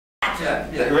Yeah,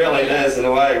 it really is in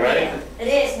a way, right? Yeah, it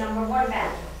is number one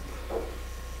bathroom.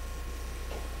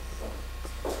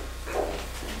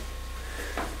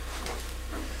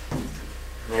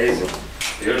 Amazing.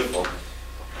 Beautiful.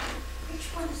 Which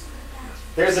one is the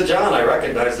bathroom? There's a John, I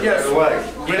recognize it right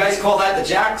away. You guys call that the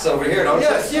Jacks over here, don't you?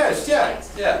 Yes,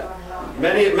 yeah.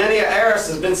 Many a heiress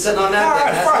has been sitting on that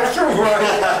thing,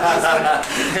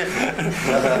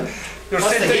 hasn't it?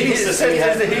 What's the heating system?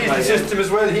 The heating system as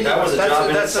well. That was a job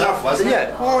in itself, wasn't it?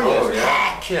 Yeah. Oh,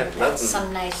 yeah. That's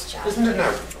some nice job. Isn't it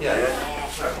now? Yeah.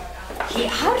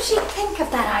 How did he think of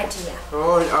that idea?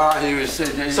 He was.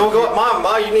 So we'll go up,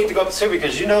 Mom, you need to go up too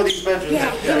because you know these bedrooms.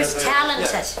 Yeah, he was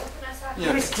talented. He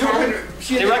was talented.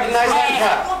 Do you recognize that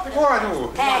cat? Oh, I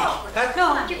know.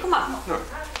 No, you come up.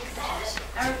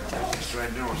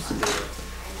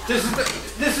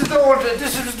 This is the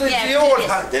old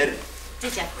house.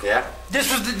 Did you? Yeah.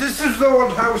 This is the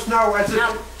old house now.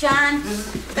 Now, John,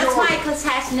 that's Michael's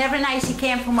house, and every night he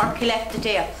came from work, he left it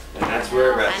there. And that's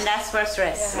where it rests. And that's where it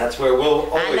rests. That's where we'll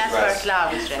always And that's where rest. it'll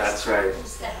always rest. That's right.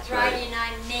 That's right, and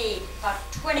I made about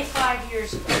 25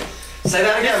 years ago. Say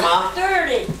that again, Mom.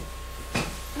 30.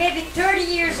 Maybe 30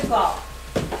 years ago.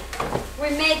 We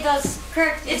made those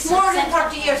curtains. It's more than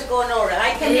 30 years ago, Nora.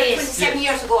 I came here 27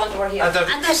 years ago and they were here.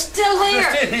 And they're still here.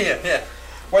 They're still here, yeah.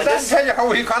 Well, that'll tell you how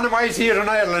we economise here in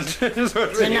Ireland. You're not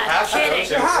kidding. You have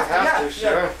to,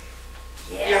 sure.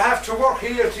 You have to work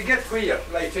here to get here,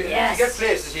 like to get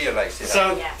places here, like.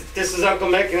 So this is Uncle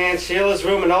Mick and Aunt Sheila's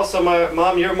room, and also my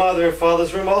mom, your mother and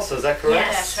father's room. Also, is that correct?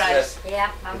 Yes, that's right. Yes.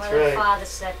 Yeah, my mother and father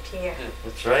slept here.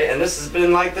 That's right. And this has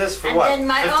been like this for And what? then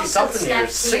my 50 uncle something slept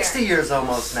years, here. 60 years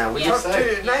almost now. Would you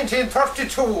say?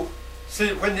 1932.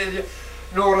 See, when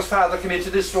Nora's father came into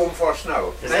this room first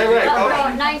now. Is that right? Oh,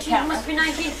 no, 19, must be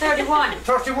 1931.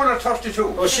 31 or 32.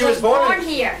 Well, she was born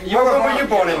here. When were you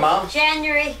born in, Mom?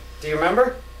 January. Do you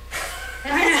remember? I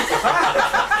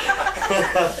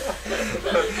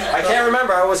can't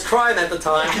remember. I was crying at the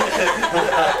time.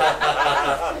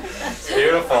 It's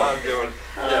beautiful.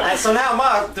 And so now,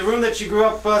 Ma, the room that you grew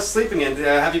up sleeping in,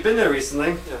 have you been there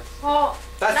recently? Oh,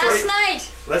 last night.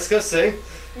 Let's go see.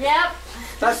 Yep.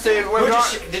 That's the.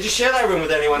 Did you share that room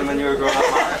with anyone when you were growing up,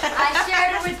 Ma? I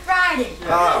shared it with Friday.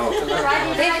 Oh.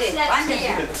 Friday night slept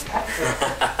here.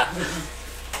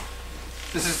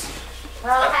 This is.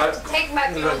 Well, I have to take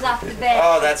my clothes off the bed.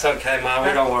 Oh, that's okay, Mom.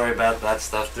 We don't worry about that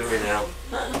stuff, do we now?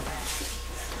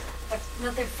 But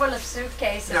they're full of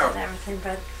suitcases and everything,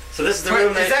 but... So this is the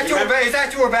room Is that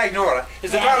your bag, Nora?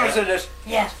 Is the dollars in it?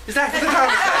 Yeah. Is that the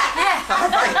dollars?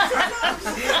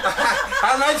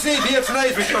 I'll not sleep here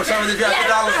tonight with some of the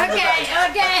dollars in the bag.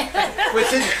 Okay.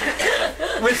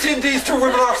 We'll send these two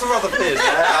women off some other place.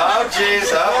 Oh,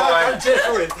 jeez. Oh, boy.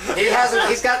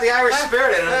 He's got the Irish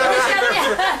spirit in him, though.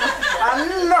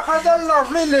 And look at the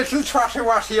lovely little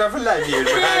trashy-washy of a lady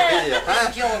we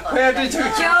have here. Where did you...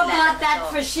 Joe bought that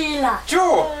for Sheila.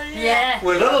 Joe? Yeah.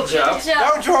 Well, little Joe.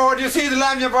 Now, Joe, do you see the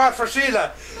lamb you bought for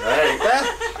Sheila? Right.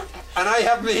 And I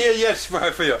haven't been here yet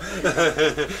for you.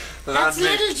 That's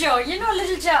little Joe. You know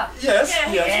little Joe? Yes.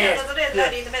 Yeah, the red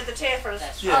lady that made the chair for us.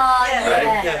 Oh,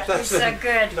 yeah. Right. He's so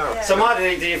good. No. So, Ma, do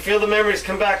you feel the memories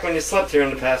come back when you slept here in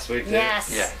the past week?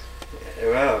 Yes. Yeah.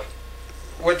 Wow.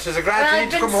 Which is a Well, grand I've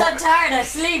treat to been come so home. tired I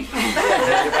sleep.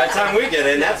 By the time we get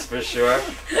in, that's for sure.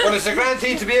 Well, it's a grand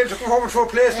treat to be able to come home to a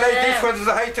place like this where there's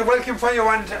a height to welcome for you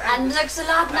and And looks a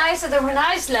lot nicer than when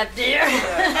I slept here.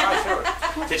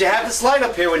 Did you have the slide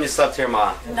up here when you slept here,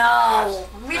 Ma? No,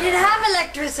 we didn't have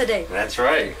electricity. That's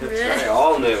right. That's right.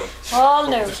 All new. All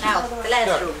new. Now, the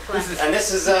last room. And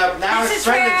this is now This it's is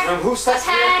Brendan's where room. Who slept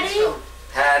here? Patty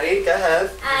Patty, go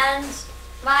ahead. and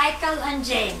Michael and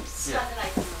James.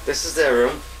 This is their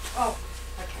room. Oh,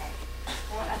 okay.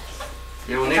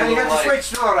 You will need can a you get little the light.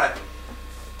 switch, Nora?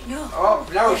 No. Oh,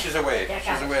 now she's away. Yeah,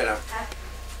 She's away now.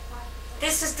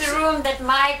 This is the room that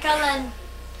Michael and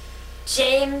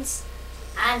James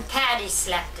and Patty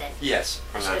slept in. Yes.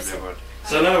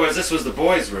 So in other words, this was the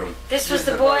boys' room. This was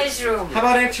the boys' room. How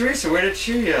about Aunt Teresa? Where did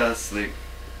she sleep?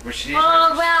 Was she?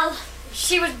 Oh, well,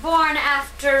 she was born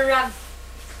after,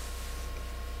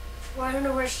 well, I don't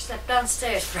know where she slept,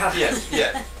 downstairs probably. Yes,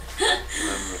 yeah.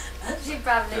 She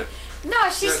probably, no,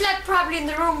 she slept probably in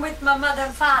the room with my mother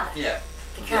and father. Yeah.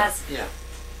 Because Yeah.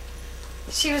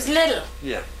 she was little.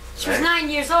 Yeah. She was 9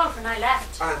 years old when I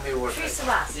left. And we were. Teresa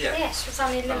was. Yeah. She was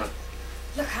only little.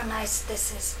 Look how nice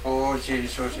this is. Oh,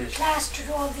 jeez, oh, jeez. Plastered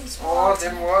all these Oh, walls.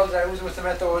 them walls, I was with them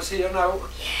at those here now.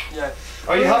 Yeah.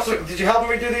 Oh, you helped? Did you help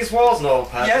them redo these walls, no,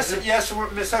 Pat? Yes, yes,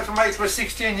 myself and Mike were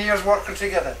 16 years working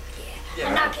together.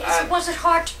 And now, was it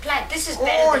hard to plant? This is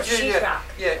better than sheetrock.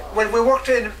 Yeah. Well, we worked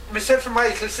in, myself and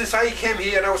Michael, since I came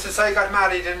here now, since I got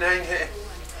married in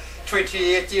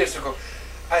 28 years ago.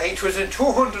 I think it was in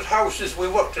 200 houses we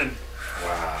worked in.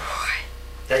 Wow.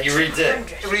 That you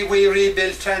redid? We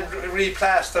rebuilt and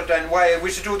replastered and wired. We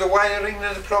used to do the wiring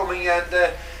and the plumbing and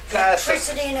the plaster.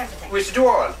 Electricity and everything. We used to do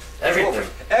all. Everything?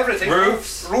 Everything.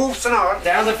 Roofs? Roofs and all.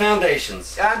 Down the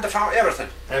foundations? And everything.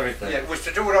 Everything? Yeah, we used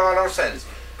to do it all ourselves.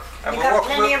 And you got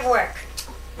plenty of work.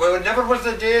 Well, it never was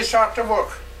a day short of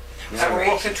work. Yeah. And we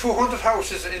worked in 200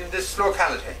 houses in this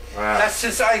locality. Wow. That's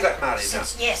since I got married now.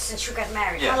 Yes, since you got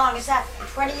married. Yeah. How long is that?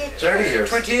 28 years? 30 years.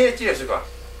 28 years ago.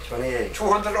 28.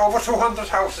 Over 200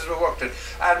 houses we worked in.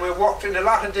 And we worked in a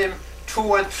lot of them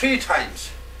 2 and 3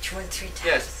 times. 2 and 3 times.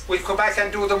 Yes. We'd come back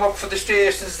and do them up for the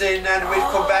stations then, and we'd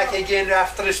come back again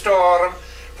after the storm.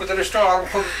 With the storm,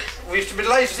 we used to be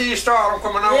delighted to see a storm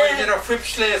coming out and flip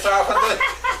slates off.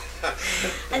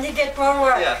 And you get more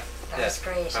work. Yeah. That's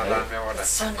great. It's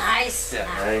so nice. Yeah.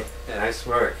 Right. Nice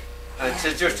work. And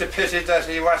it's just a pity that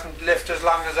he wasn't left as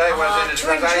long as I was in it.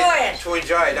 To enjoy it. To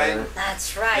enjoy it.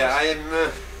 That's right. Yeah, I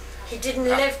am. He didn't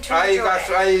live to enjoy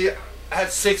it. I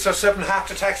had 6 or 7 heart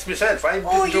attacks myself.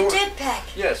 You did, Peck?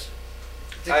 Yes.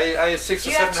 I had 6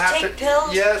 or 7 heart attacks.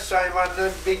 Pills? Yes, I'm on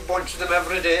a big bunch of them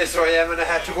every day, so I am, and I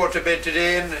had to go to bed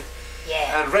today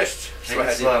and rest. Take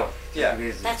it slow. Yeah.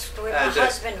 That's the way my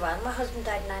husband was. My husband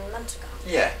died 9 months ago.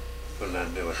 Yeah. Well,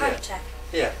 then do it. Heart attack.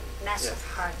 Yeah. Massive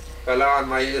heart attack.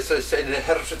 Well, it's an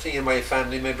inherited thing in my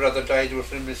family. My brother died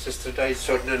with him, my sister died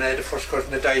sudden, and I had a first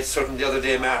cousin that died sudden the other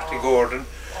day, Marty Gordon.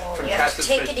 From you have to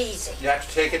take it easy. You have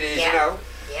to take it easy now.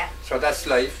 Yeah. So that's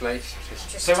life.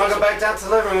 So we'll go back down to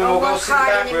the living room, we'll go see the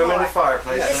back room and the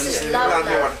fireplace. This is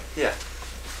lovely. Yeah.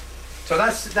 So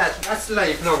that's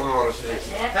life now, Morris.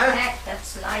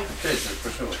 That's life. It is, for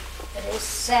sure. It is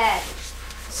sad.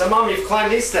 So, Mom, you've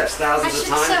climbed these steps thousands of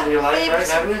times in your life, right,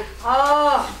 haven't you?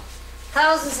 Oh,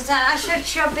 thousands of times. I should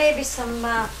show baby some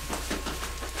of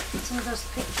those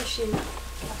pictures she of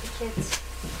the kids.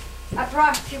 I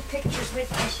brought a few pictures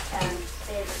with me,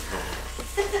 baby.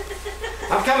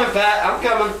 I'm coming, Pat. I'm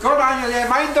coming. Go down there.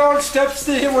 Mind the old steps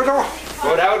there.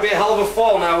 Well, that would be a hell of a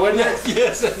fall now, wouldn't it?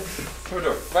 Yes.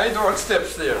 Mind the old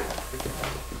steps there.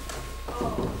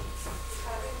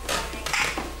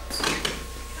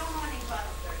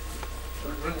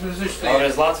 Oh,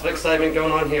 there's lots of excitement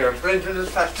going on here. Renting as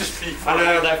fast as people. I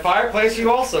know, that fireplace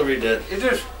you also redid. It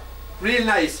is. Real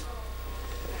nice.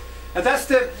 And that's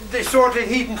the sort of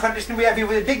heating condition we have here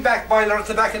with a big back boiler at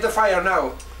the back of the fire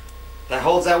now. That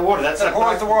holds that water. That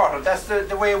holds the water. That's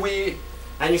the way we...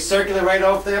 And you circulate right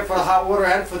over there for the hot water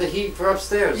and for the heat for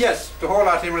upstairs. Yes, the whole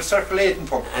lot here with a circulating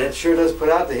pump. And it sure does put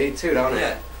out the heat too, don't it?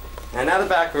 Yeah. And now the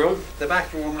back room. The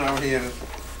back room now here.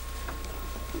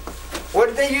 What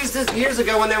did they use this years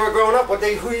ago when they were growing up?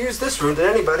 Who used this room? Did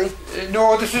anybody?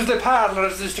 No, this is the parlour,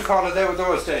 as they used to call it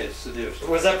those days.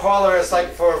 Was that parlour as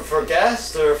like for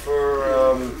guests or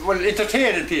for? Well,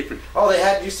 entertaining people. Oh,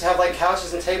 they used to have like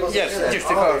couches and tables. Yes, just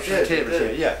the couches and tables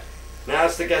here. Yeah. Now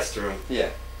it's the guest room. Yeah.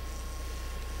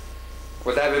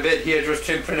 Well, they have a bed here just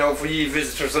tempering out for you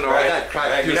visitors and all that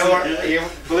crap. Right. You know what?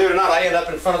 Believe it or not, I end up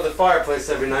in front of the fireplace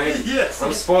every night. Yes.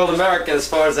 I'm spoiled American as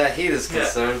far as that heat is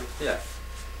concerned. Yeah.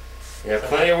 Yeah,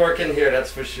 plenty of work in here,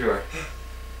 that's for sure.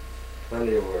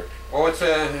 Plenty of work. Oh, it's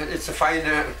a fine...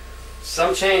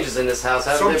 some changes in this house,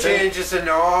 haven't there been? Some changes in...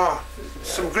 Oh,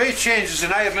 some great changes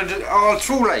in Ireland all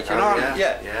through, like, you know?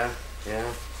 Yeah.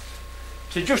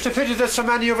 It's just a pity that so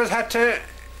many of us had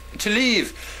to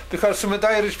leave, because some of the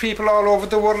Irish people all over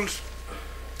the world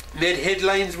made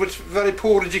headlines with very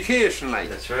poor education, like.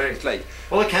 That's right. Like.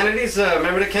 Well, the Kennedys,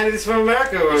 remember the Kennedys from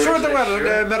America? Sure they were,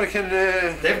 the American...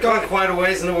 They've gone quite a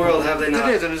ways in the world, have they not?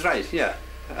 They did, and it's right, yeah.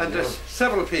 And there's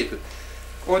several people.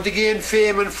 Or they gained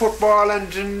fame in football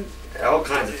and all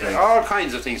kinds of things. All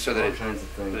kinds of things, so they all kinds of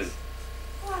things.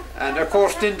 And of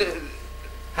course, then...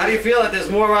 How do you feel that there's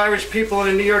more Irish people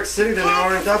in New York City than there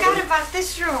are in Dublin? I forgot about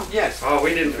this room. Yes. Oh,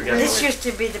 we didn't forget. This used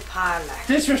to be the parlour.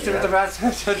 This used to be the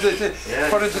bathroom for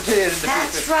entertaining.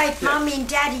 That's right. Mommy and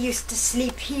Daddy used to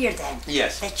sleep here then.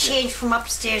 Yes. They changed from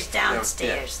upstairs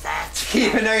downstairs. That's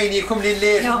keep an eye on you coming in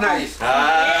late at night.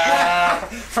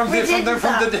 From the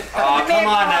oh, come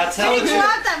on now, tell us. us.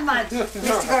 Not that much.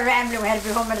 Mr. Go rambling, we had to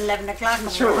be home at 11 o'clock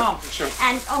when we were home. Sure.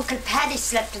 And Uncle Paddy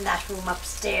slept in that room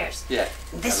upstairs. Yeah.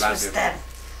 This was the...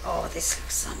 Oh, this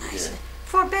looks so nice. Yeah.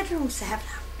 4 bedrooms they have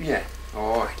now. Yeah.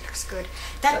 Oh, it looks good.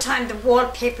 That time the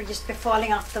wallpaper used to be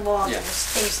falling off the wall. Yeah.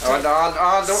 This was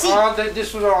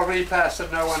all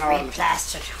replastered now and all.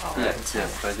 Replastered. Oh, yeah.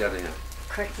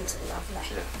 Curtains are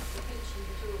lovely. Yeah.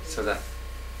 So that.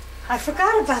 I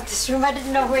forgot about this room. I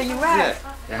didn't know where you were. Yeah.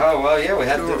 Oh, well, yeah, we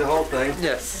had to do the whole thing.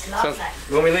 Yes. This is lovely.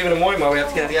 When we leave in the morning, well, we have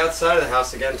to get to the outside of the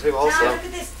house again, too, Now also. look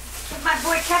at this. My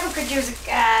boy Kevin could use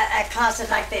a closet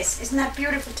like this. Isn't that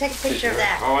beautiful? Take a picture of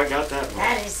that. Oh, I got that one.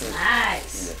 That is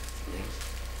nice.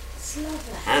 It's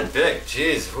lovely. And big.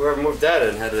 Jeez, whoever moved that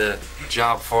in had a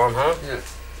job for him, huh? Yeah. Boy,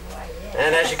 yeah.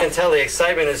 And as you can tell, the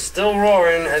excitement is still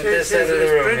roaring at this end of the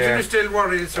room Brendan here. is still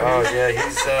worried. So Oh, yeah,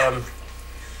 he's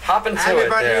hopping to it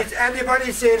there.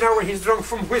 Anybody say now when he's drunk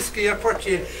from whiskey or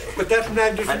putty, but that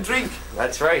man doesn't drink.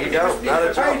 That's right, you go. Not a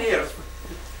He's fine joke. here.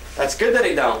 That's good that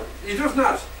he don't. He does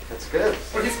not. That's good.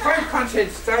 But he's quite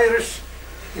content. The Irish.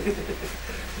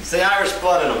 It's the Irish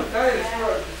blood in him. The Irish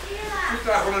world. He's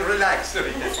not going to relax. Sheila.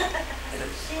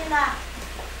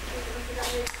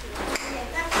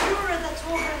 That bureau that's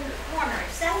over in the corner,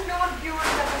 is that an old bureau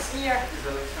that was here?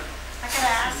 I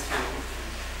gotta ask her.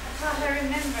 I thought I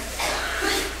remembered it.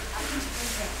 I think it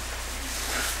was there.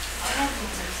 Oh,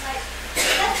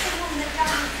 that's the one that got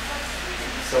me.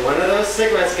 So when are those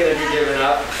cigarettes going to be given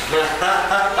up?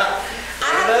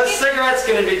 When are those cigarettes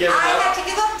going to be given I up? had to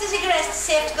give up the cigarettes to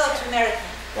save to go to America.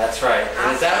 That's right.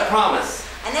 And is that a promise?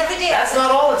 And every day. That's not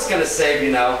all it's going to save,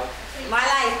 you know. My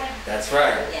life. That's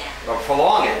right. Yeah. Or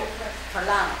prolong it. For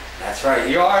long. That's right.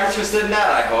 You are interested in that,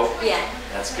 I hope. Yeah.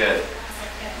 That's good.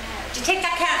 Did you take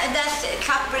that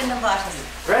clock Brendan bought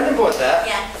us? Brendan bought that.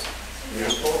 Yeah.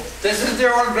 Beautiful. This is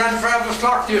their old grandfather's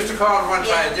clock they used to call one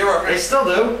time. They were They still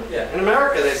do. Yeah. In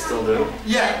America, they still do.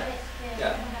 Yeah.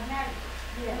 Yeah.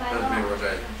 That'll be what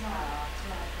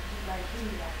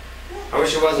I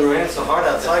wish it wasn't raining so hard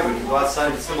outside. We could go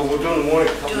outside and see what we'll do in the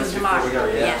morning. A couple Do minutes it before we go.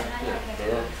 tomorrow. Yeah.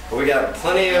 Yeah. But we got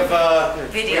plenty of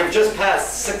Video. We've just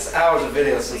passed 6 hours of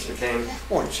video since we came.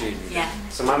 Oh, gee. Yeah.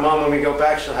 So my mom, when we go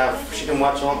back, she can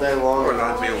watch all day long. Well,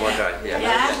 that'll be what Yeah,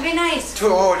 that'd be nice.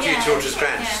 Oh, gee, Yeah. George's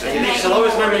grants. And she'll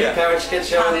always remember you, Karen. She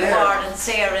gets you on Tommy there. Ford and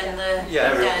Sarah and the...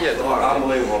 Yeah.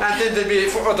 Unbelievable. And then there'll be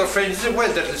for other friends as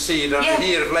well that'll see it on Yeah.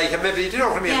 here, like maybe, you know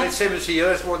what I mean, Yeah. like 70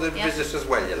 years for the Yeah. business as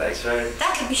well, you like. That's right.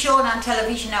 That could be shown on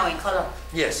television now in colour.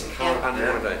 Yes, Yeah. and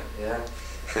one day. Yeah.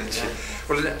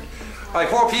 Well, I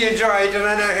hope you enjoyed and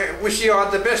I wish you all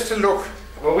the best of luck.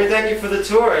 Well, we thank you for the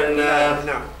tour, and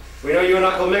No. we know you and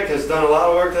Uncle Mick has done a lot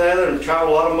of work together and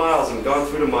traveled a lot of miles and gone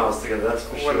through the miles together. That's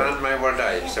for sure. Well, and my word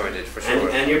I, so I did for sure.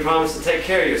 And you promised to take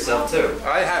care of yourself too.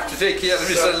 I have to take care of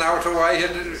myself now to why.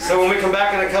 So when we come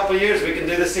back in a couple of years, we can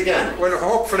do this again. Well,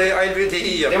 hopefully I'll be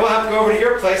here. Then we'll have to go over to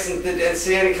your place and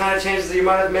see any kind of changes that you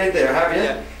might have made there, have you?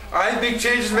 Yeah. I'll make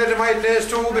changes made in my place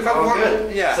too because Oh,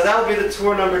 good. Yeah. So that'll be the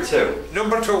tour number 2.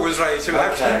 Number 2 was right. So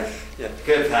Okay. Yeah.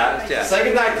 Good, Pat. Yeah. Say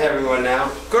good night to everyone now.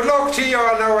 Good luck to you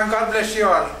all now and God bless you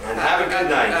all. And have a good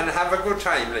night. And have a good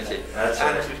time, let you. That's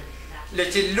and right.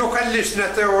 let you look and listen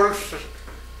at the old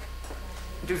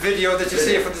the video that you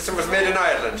see for this was made in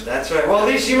Ireland. That's right. Well, at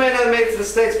least you may not have made it to the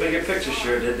States, but your picture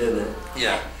sure did, didn't it?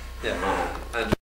 Yeah. Yeah. And